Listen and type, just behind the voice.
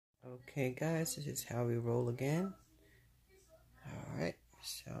Okay guys, this is how we roll again. Alright,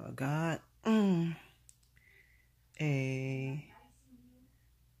 so I got I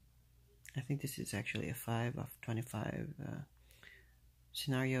think this is actually a 5 of 25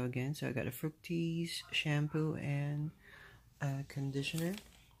 scenario again. So I got a Fructis shampoo and a conditioner.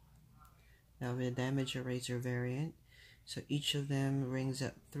 Now with a damage eraser variant. So each of them rings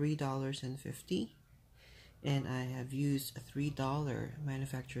up $3.50. And I have used a $3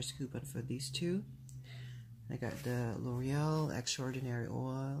 manufacturer's coupon for these two. I got the L'Oreal Extraordinary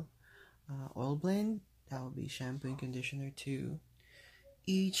Oil blend. That will be shampoo and conditioner too.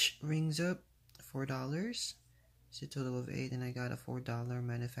 Each rings up $4. It's a total of 8, and I got a $4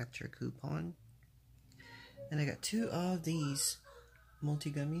 manufacturer coupon. And I got 2 of these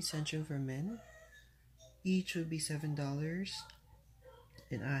multi-gummy Centrum for Men. Each would be $7.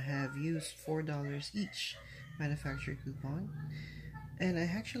 And I have used $4 each manufacturer coupon. And I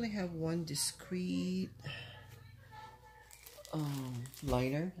actually have one discreet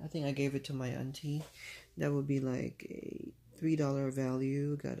liner. I think I gave it to my auntie. That would be like a $3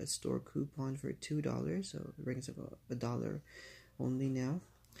 value. Got a store coupon for $2, so it brings up $1 only now.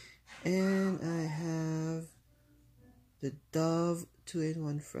 And I have the Dove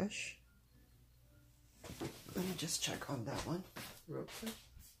 2-in-1 Fresh. Let me just check on that one real quick.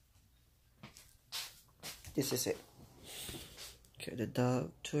 This is it. Okay, the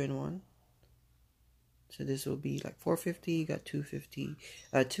Dove 2-in-1. So this will be like $4.50. You got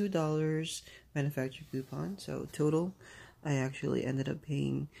 $2 manufacturer coupon. So total, I actually ended up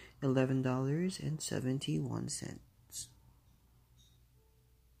paying $11.71.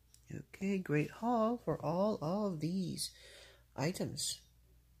 Okay, great haul for all of these items.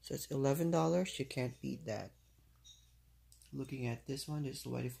 So it's $11. You can't beat that. Looking at this one, it's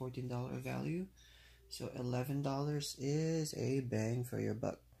already $14 value. So $11 is a bang for your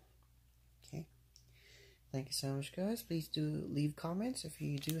buck. Okay. Thank you so much, guys. Please do leave comments if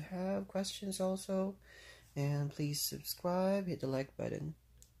you do have questions also. And please subscribe, hit the like button.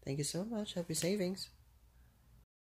 Thank you so much. Happy savings.